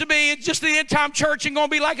it used to be. It's just the end time church ain't going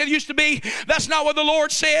to be like it used to be. That's not what the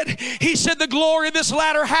Lord said. He said the glory of this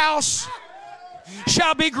latter house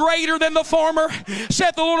shall be greater than the former,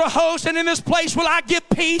 saith the Lord of hosts, and in this place will I give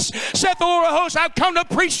peace, saith the Lord of hosts. I've come to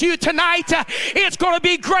preach to you tonight. It's going to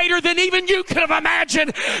be greater than even you could have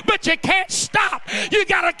imagined, but you can't stop. You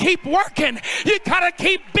got to keep working. You got to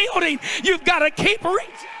keep building. You've got to keep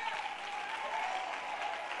reaching.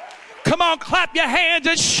 Come on, clap your hands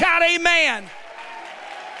and shout amen.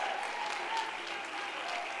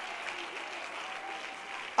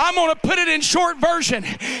 I'm going to put it in short version.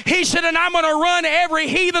 He said, and I'm going to run every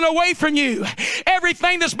heathen away from you.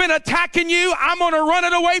 Everything that's been attacking you, I'm going to run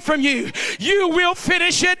it away from you. You will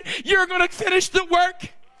finish it. You're going to finish the work.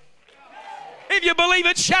 If you believe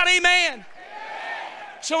it, shout amen.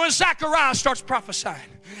 So when Zechariah starts prophesying,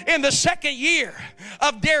 in the second year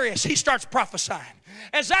of Darius, he starts prophesying.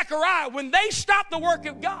 And Zechariah, when they stop the work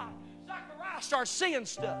of God, Zechariah starts seeing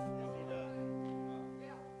stuff.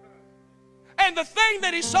 And the thing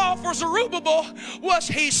that he saw for Zerubbabel was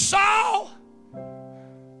he saw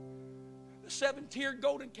the 7-tiered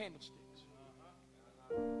golden candlesticks.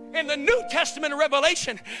 In the New Testament of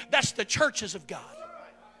Revelation, that's the churches of God.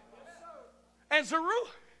 And Zechariah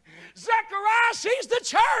sees the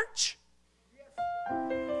church.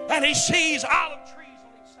 And he sees olive trees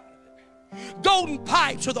on each side of it. Golden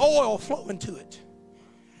pipes with oil flowing to it.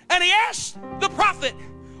 And he asked the prophet,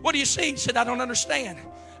 what do you see? He said, I don't understand.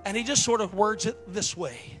 And he just sort of words it this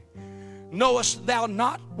way. Knowest thou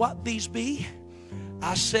not what these be?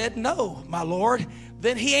 I said, no, my Lord.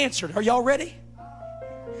 Then he answered, are y'all ready?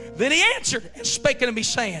 Then he answered and spake unto me,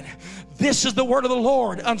 saying, this is the word of the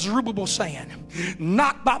Lord unto Zerubbabel, saying,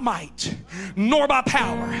 not by might, nor by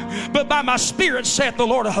power, but by my spirit, saith the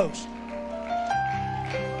Lord of hosts.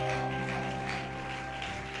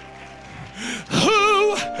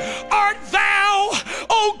 Who art thou,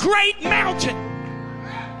 O great mountain?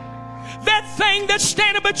 That thing that's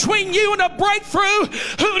standing between you and a breakthrough,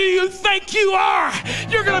 who do you think you are?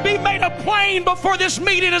 You're going to be made a plain before this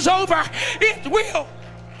meeting is over. It will.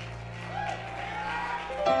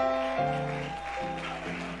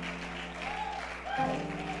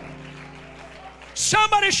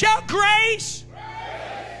 Somebody shout grace.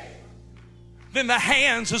 Then the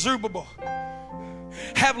hands of Zerubbabel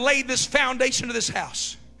have laid this foundation of this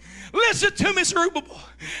house. Listen to me, Zerubbabel,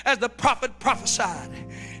 as the prophet prophesied.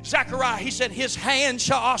 Zechariah, he said, his hand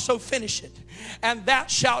shall also finish it. And thou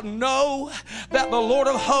shalt know that the Lord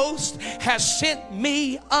of hosts has sent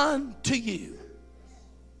me unto you.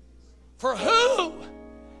 For who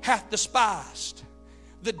hath despised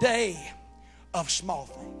the day of small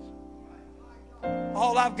things?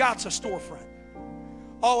 All I've got's a storefront.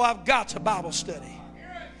 All I've got's a Bible study.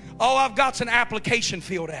 All I've got's an application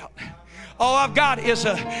filled out. All I've got is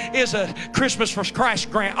a Christmas for Christ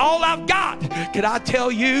grant. All I've got, could I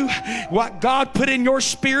tell you what God put in your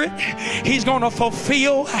spirit? He's going to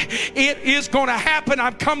fulfill. It is going to happen.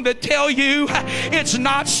 I've come to tell you it's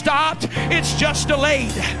not stopped. It's just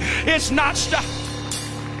delayed. It's not stopped.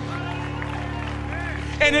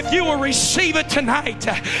 And if you will receive it tonight,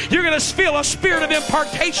 you're going to feel a spirit of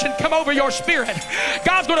impartation come over your spirit.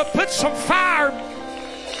 God's going to put some fire.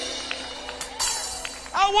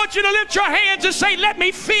 I want you to lift your hands and say, let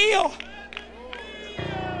me feel.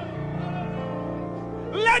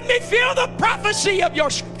 Let me feel the prophecy of your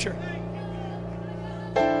scripture.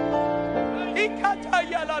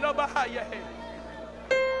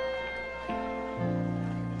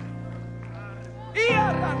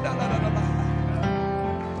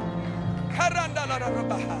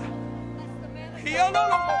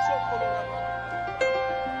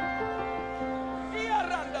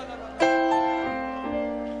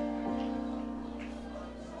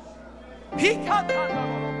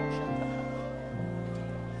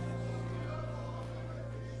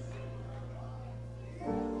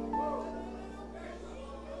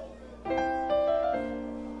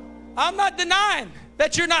 I'm not denying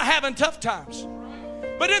that you're not having tough times.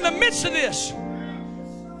 But in the midst of this,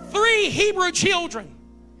 3 Hebrew children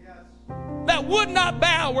that would not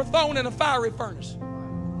bow were thrown in a fiery furnace.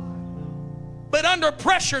 But under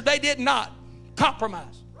pressure, they did not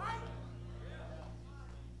compromise.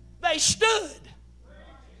 They stood.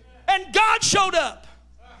 And God showed up.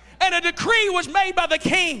 And a decree was made by the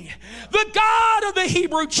king. The God of the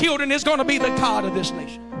Hebrew children is going to be the God of this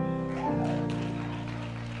nation.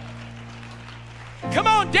 Come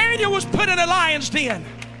on, Daniel was put in a lion's den.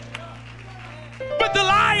 But the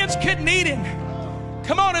lions couldn't eat him.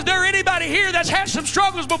 Come on, is there anybody here that's had some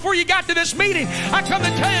struggles before you got to this meeting? I come to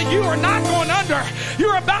tell you, you are not going under.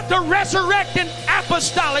 You're about to resurrect in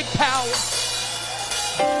apostolic power.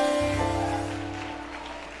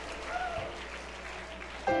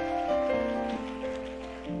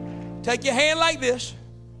 Take your hand like this.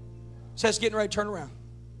 Says getting ready to turn around.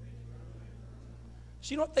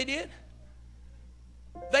 So you know what they did?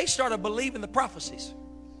 They started believing the prophecies.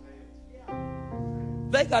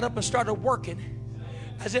 They got up and started working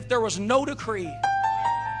as if there was no decree.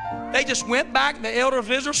 They just went back. The elders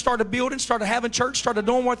of Israel started building, started having church, started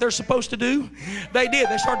doing what they're supposed to do. They did.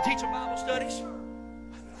 They started teaching Bible studies.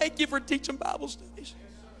 Thank you for teaching Bible studies.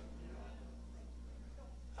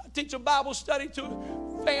 I teach a Bible study to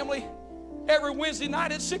a family every Wednesday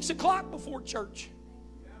night at 6 o'clock before church.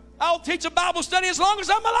 I'll teach a Bible study as long as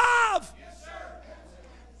I'm alive.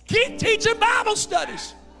 Keep teaching Bible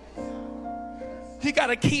studies. You got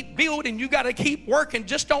to keep building. You got to keep working.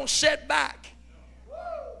 Just don't sit back.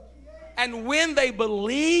 And when they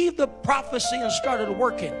believed the prophecy and started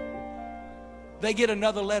working, they get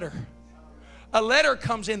another letter. A letter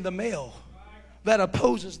comes in the mail that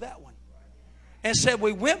opposes that one. And said,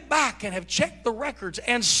 we went back and have checked the records.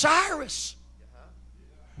 And Cyrus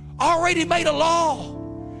already made a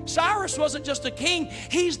law. Cyrus wasn't just a king.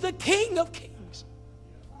 He's the King of Kings.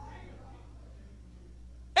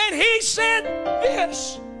 And he said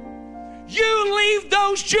this: you leave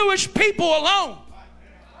those Jewish people alone.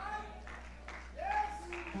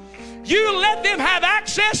 You let them have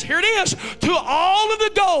access, here it is, to all of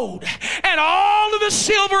the gold and all of the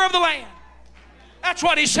silver of the land. That's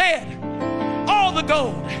what he said. All the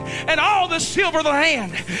gold and all the silver of the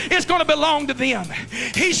land is going to belong to them.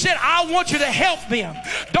 He said, I want you to help them.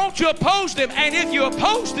 Don't you oppose them. And if you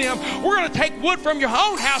oppose them, we're going to take wood from your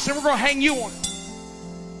own house and we're going to hang you on it.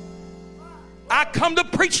 I come to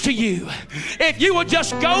preach to you. If you will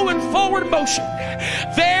just go in forward motion,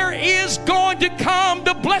 there is going to come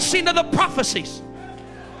the blessing of the prophecies.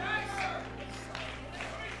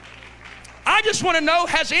 I just want to know,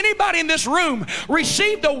 has anybody in this room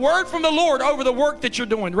received a word from the Lord over the work that you're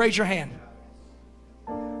doing? Raise your hand.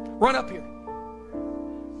 Run up here.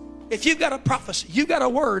 If you've got a prophecy, you got a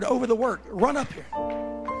word over the work, run up here.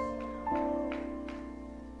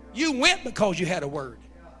 You went because you had a word.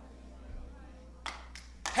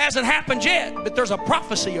 Hasn't happened yet, but there's a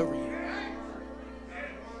prophecy over you.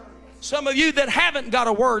 Some of you that haven't got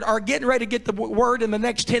a word are getting ready to get the word in the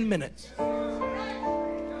next 10 minutes.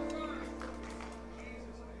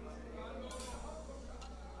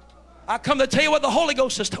 I come to tell you what the Holy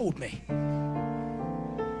Ghost has told me.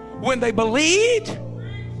 When they believed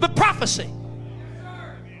the prophecy.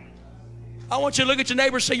 I want you to look at your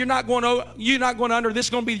neighbor and say, you're not going under. This is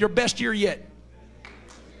going to be your best year yet.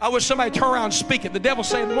 I wish somebody turn around and speak it. The devil's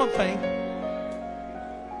saying one thing.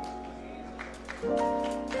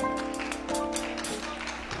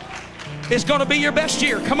 It's going to be your best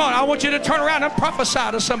year. Come on, I want you to turn around and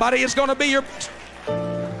prophesy to somebody. It's going to be your best.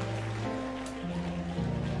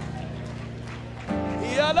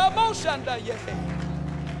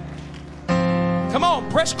 Come on,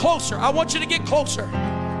 press closer. I want you to get closer.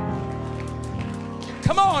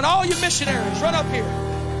 Come on, all you missionaries, run up here.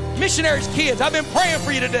 Missionaries, kids, I've been praying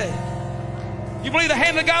for you today. You believe the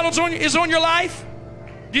hand of God is on your life?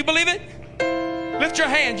 Do you believe it? Lift your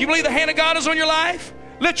hands. You believe the hand of God is on your life?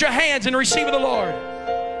 Lift your hands and receive of the Lord.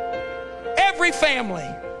 Every family,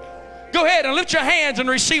 go ahead and lift your hands and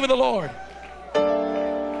receive of the Lord.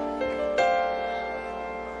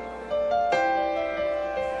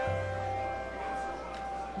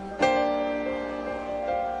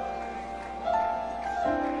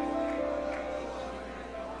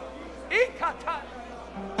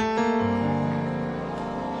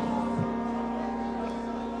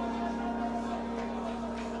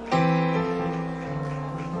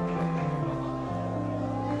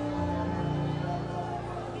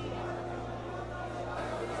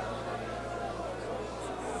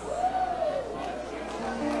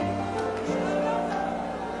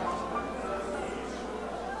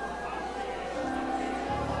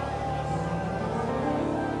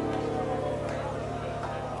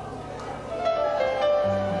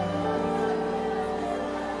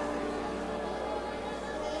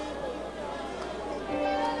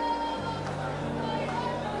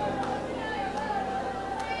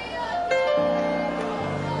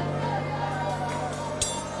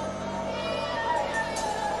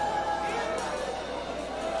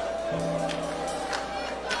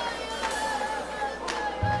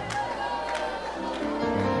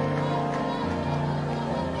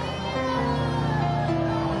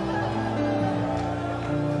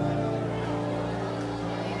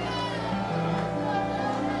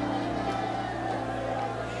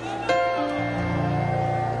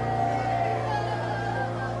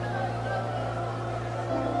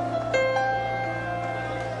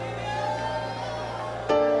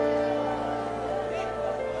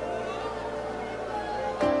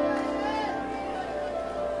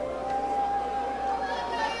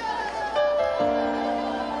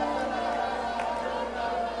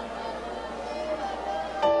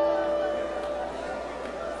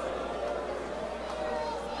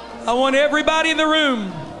 I want everybody in the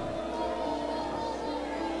room,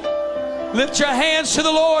 lift your hands to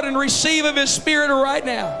the Lord and receive of His Spirit right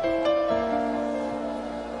now.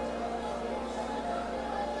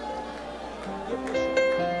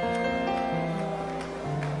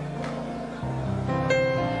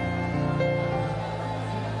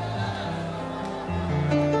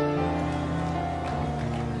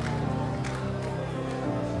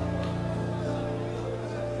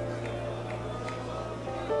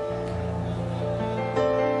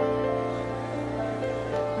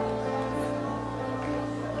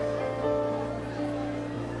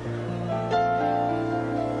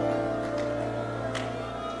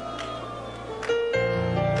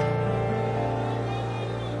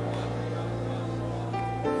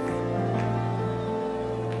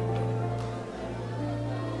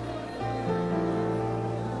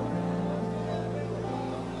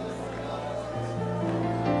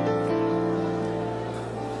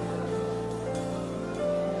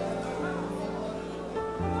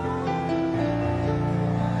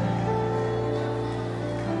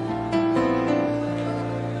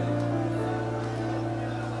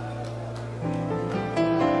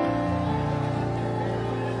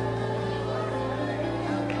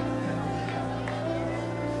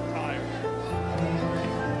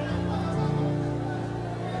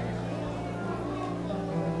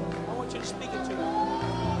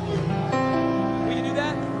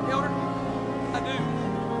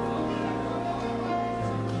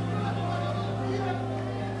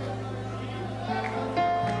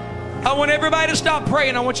 I want everybody to stop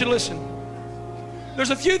praying. I want you to listen. There's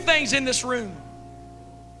a few things in this room.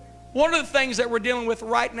 One of the things that we're dealing with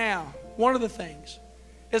right now, one of the things,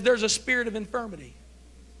 is there's a spirit of infirmity.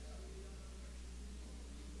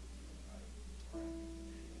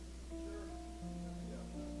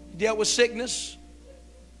 You dealt with sickness.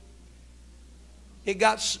 It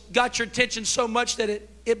got your attention so much that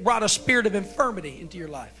it brought a spirit of infirmity into your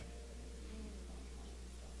life.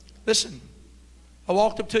 Listen. I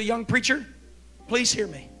walked up to a young preacher. Please hear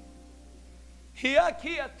me.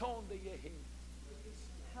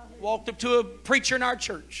 Walked up to a preacher in our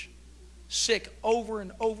church, sick over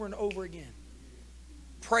and over and over again.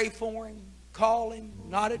 Pray for him, call him,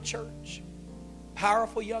 not at church.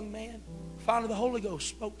 Powerful young man. Finally, the Holy Ghost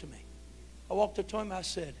spoke to me. I walked up to him. I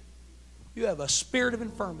said, "You have a spirit of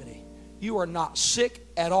infirmity. You are not sick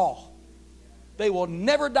at all. They will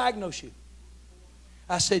never diagnose you."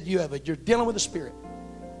 I said, you're dealing with a spirit.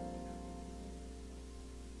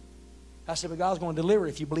 I said, but God's going to deliver it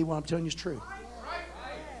if you believe what I'm telling you is true.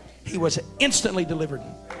 He was instantly delivered.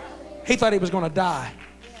 He thought he was going to die.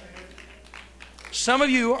 Some of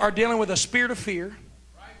you are dealing with a spirit of fear.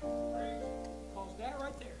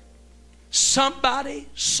 Somebody,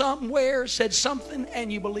 somewhere said something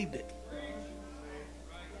and you believed it.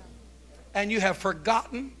 And you have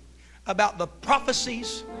forgotten about the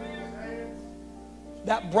prophecies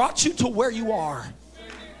that brought you to where you are.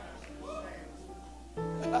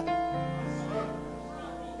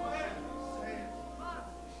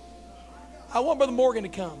 I want Brother Morgan to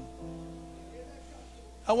come.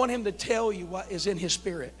 I want him to tell you what is in his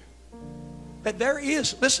spirit. That there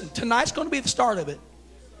is, listen, tonight's going to be the start of it.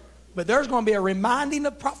 But there's going to be a reminding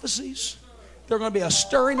of prophecies. There's going to be a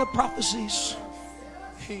stirring of prophecies.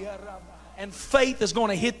 And faith is going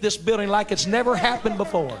to hit this building like it's never happened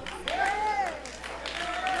before.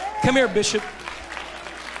 Come here, Bishop.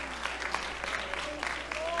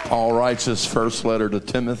 Paul writes his first letter to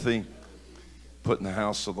Timothy, putting the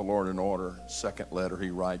house of the Lord in order. Second letter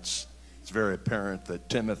he writes, it's very apparent that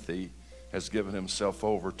Timothy has given himself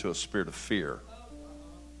over to a spirit of fear.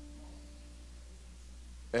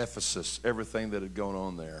 Ephesus, everything that had gone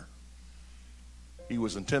on there, he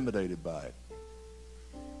was intimidated by it.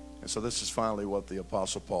 And so this is finally what the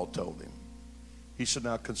Apostle Paul told him. He said,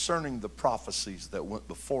 now concerning the prophecies that went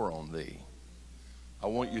before on thee, I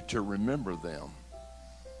want you to remember them,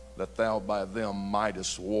 that thou by them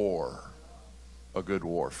mightest war a good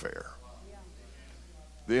warfare.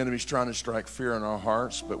 The enemy's trying to strike fear in our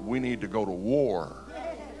hearts, but we need to go to war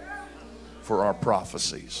for our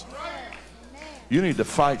prophecies. You need to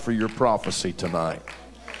fight for your prophecy tonight.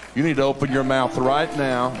 You need to open your mouth right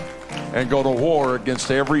now and go to war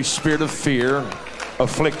against every spirit of fear,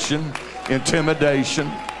 affliction, intimidation.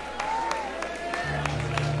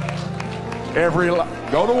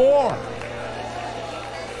 Go to war.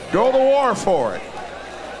 Go to war for it.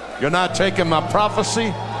 You're not taking my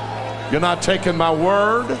prophecy. You're not taking my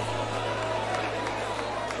word.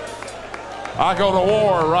 I go to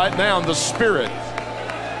war right now in the spirit.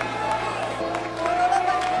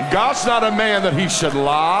 God's not a man that he should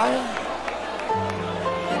lie.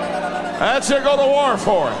 That's it. Go to war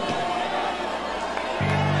for it.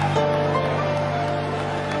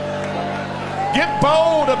 Get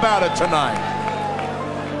bold about it tonight.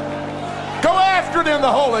 Go after it in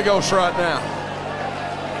the Holy Ghost right now.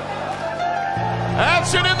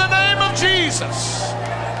 That's it, in the name of Jesus.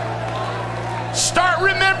 Start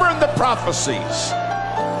remembering the prophecies.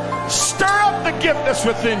 Stir up the gift that's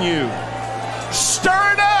within you.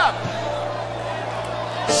 Stir it up.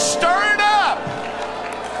 Stir it up.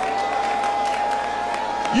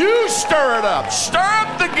 You stir it up. Stir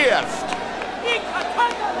up the gift.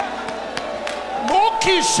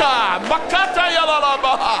 Mokisha makata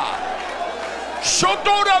yalalabaha.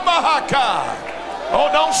 Shotoda mahaka. Oh,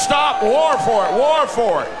 don't stop. War for it. War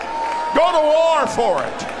for it. Go to war for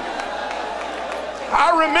it.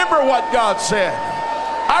 I remember what God said.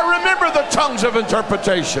 I remember the tongues of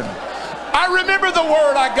interpretation. I remember the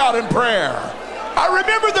word I got in prayer. I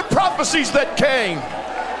remember the prophecies that came.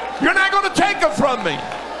 You're not going to take them from me.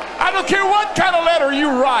 I don't care what kind of letter you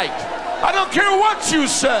write. I don't care what you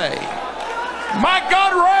say. My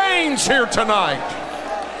God reigns here tonight.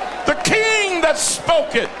 The king that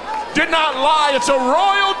spoke it did not lie. It's a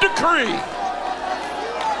royal decree.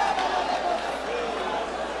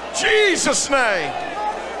 Jesus' name.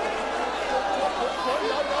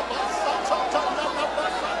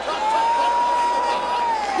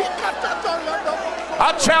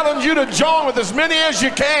 I challenge you to join with as many as you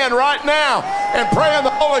can right now and pray in the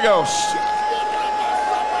Holy Ghost.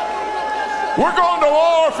 We're going to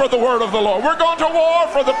war for the word of the Lord. We're going to war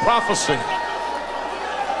for the prophecy.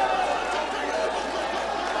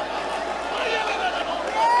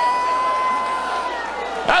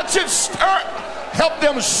 That's it. Help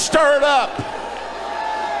them stir it up.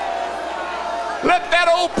 Let that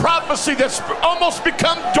old prophecy that's almost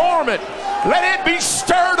become dormant, let it be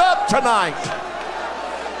stirred up tonight.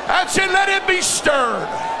 That's it. Let it be stirred.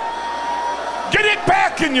 Get it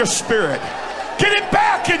back in your spirit. Get it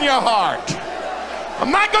back in your heart.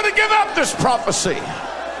 I'm not going to give up this prophecy.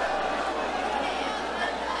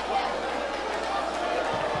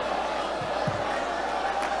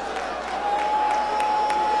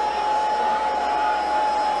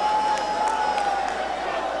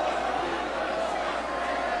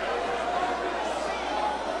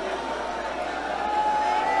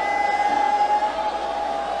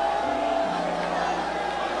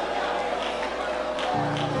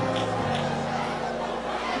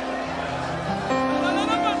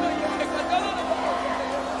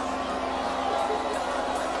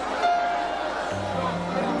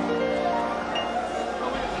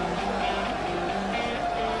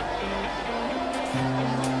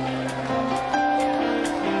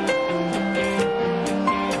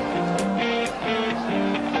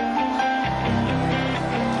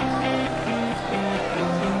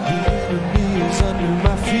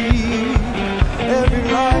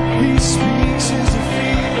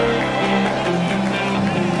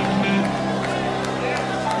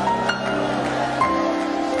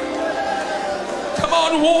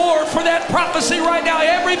 War for that prophecy right now.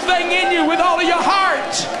 Everything in you, with all of your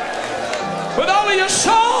heart, with all of your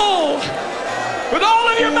soul, with all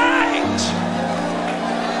of your might.